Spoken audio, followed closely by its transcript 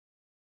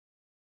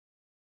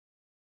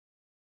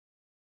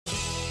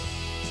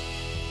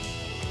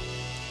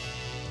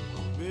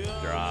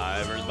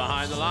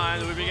behind the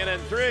line. We begin in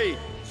 3,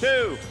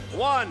 2,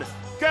 1,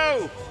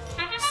 go!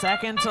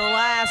 Second to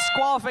last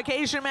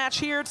qualification match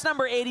here. It's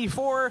number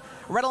 84.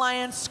 Red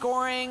Alliance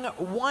scoring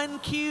 1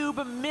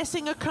 cube,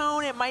 missing a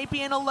cone. It might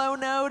be in a low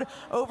node.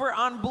 Over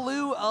on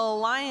Blue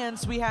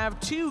Alliance, we have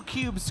 2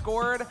 cubes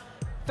scored.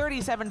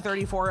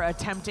 37-34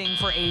 attempting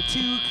for a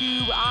 2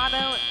 cube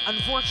auto.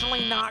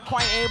 Unfortunately, not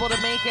quite able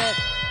to make it.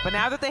 But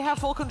now that they have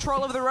full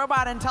control of the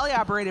robot and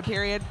teleoperated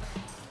period,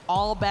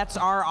 all bets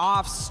are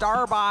off.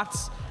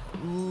 Starbots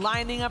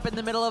lining up in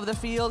the middle of the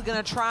field,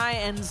 gonna try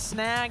and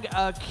snag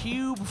a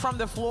cube from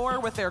the floor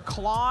with their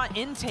claw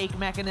intake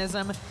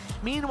mechanism.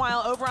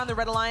 Meanwhile, over on the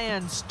Red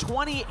Alliance,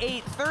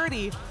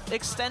 28-30,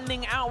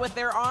 extending out with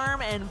their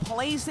arm and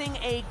placing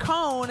a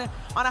cone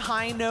on a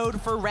high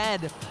node for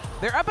red.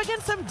 They're up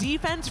against some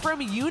defense from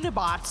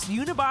Unibots.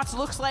 Unibots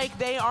looks like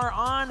they are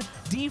on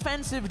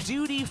defensive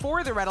duty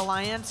for the Red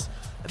Alliance.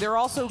 They're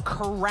also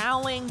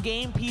corralling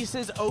game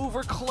pieces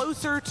over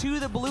closer to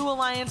the Blue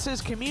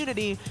Alliance's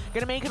community.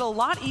 Gonna make it a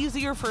lot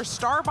easier for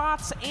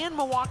Starbots and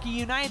Milwaukee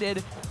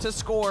United to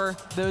score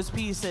those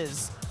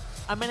pieces.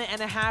 A minute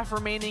and a half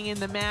remaining in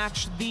the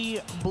match.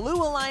 The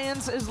Blue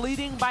Alliance is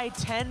leading by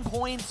 10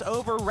 points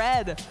over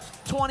red.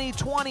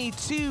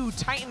 2022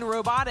 Titan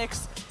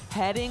Robotics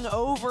heading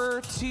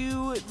over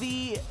to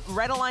the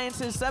Red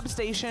Alliance's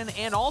substation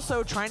and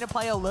also trying to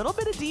play a little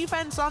bit of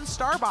defense on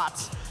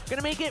Starbots.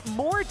 Gonna make it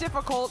more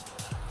difficult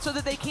so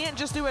that they can't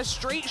just do a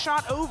straight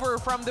shot over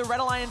from the Red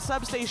Alliance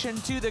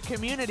substation to the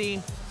community.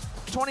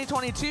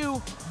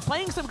 2022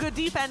 playing some good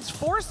defense,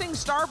 forcing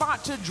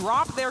Starbot to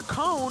drop their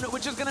cone,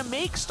 which is gonna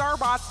make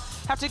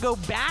Starbots have to go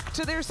back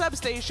to their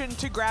substation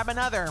to grab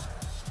another.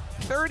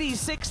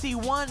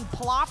 30-61,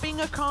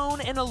 plopping a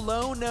cone in a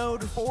low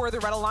node for the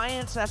Red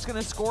Alliance. That's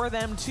gonna score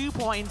them 2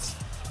 points.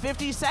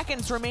 50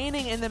 seconds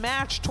remaining in the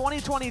match.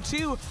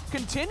 2022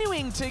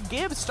 continuing to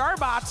give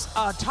Starbots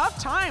a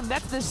tough time.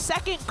 That's the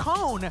second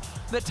cone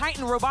that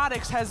Titan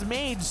Robotics has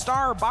made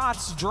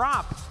Starbots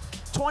drop.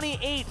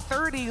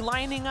 28-30,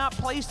 lining up,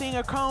 placing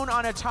a cone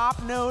on a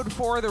top node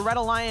for the Red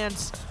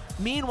Alliance.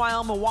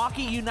 Meanwhile,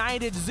 Milwaukee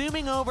United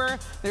zooming over.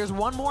 There's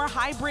one more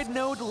hybrid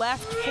node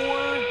left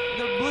for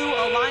the Blue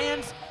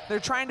Alliance. They're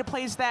trying to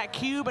place that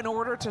cube in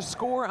order to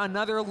score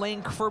another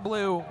link for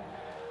Blue.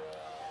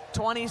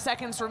 20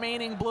 seconds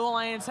remaining. Blue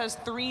Alliance has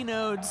 3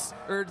 nodes,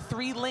 or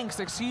 3 links,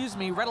 excuse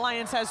me. Red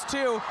Alliance has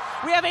 2.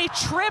 We have a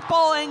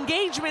triple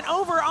engagement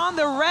over on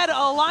the Red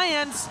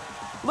Alliance.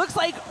 Looks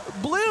like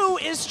Blue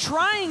is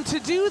trying to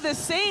do the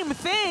same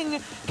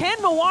thing. Can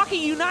Milwaukee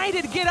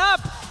United get up?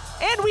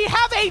 And we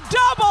have a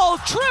double,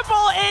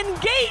 triple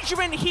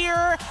engagement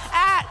here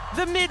at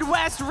the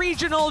Midwest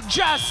Regional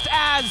just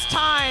as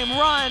time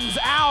runs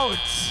out.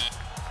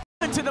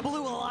 To the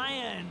Blue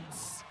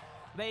Alliance.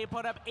 They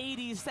put up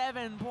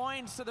 87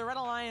 points to the Red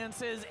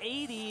Alliance's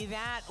 80.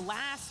 That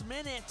last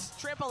minute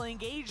triple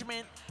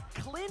engagement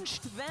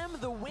clinched them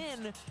the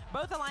win.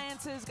 Both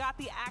alliances got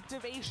the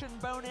activation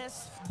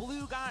bonus.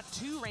 Blue got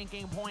 2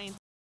 ranking points.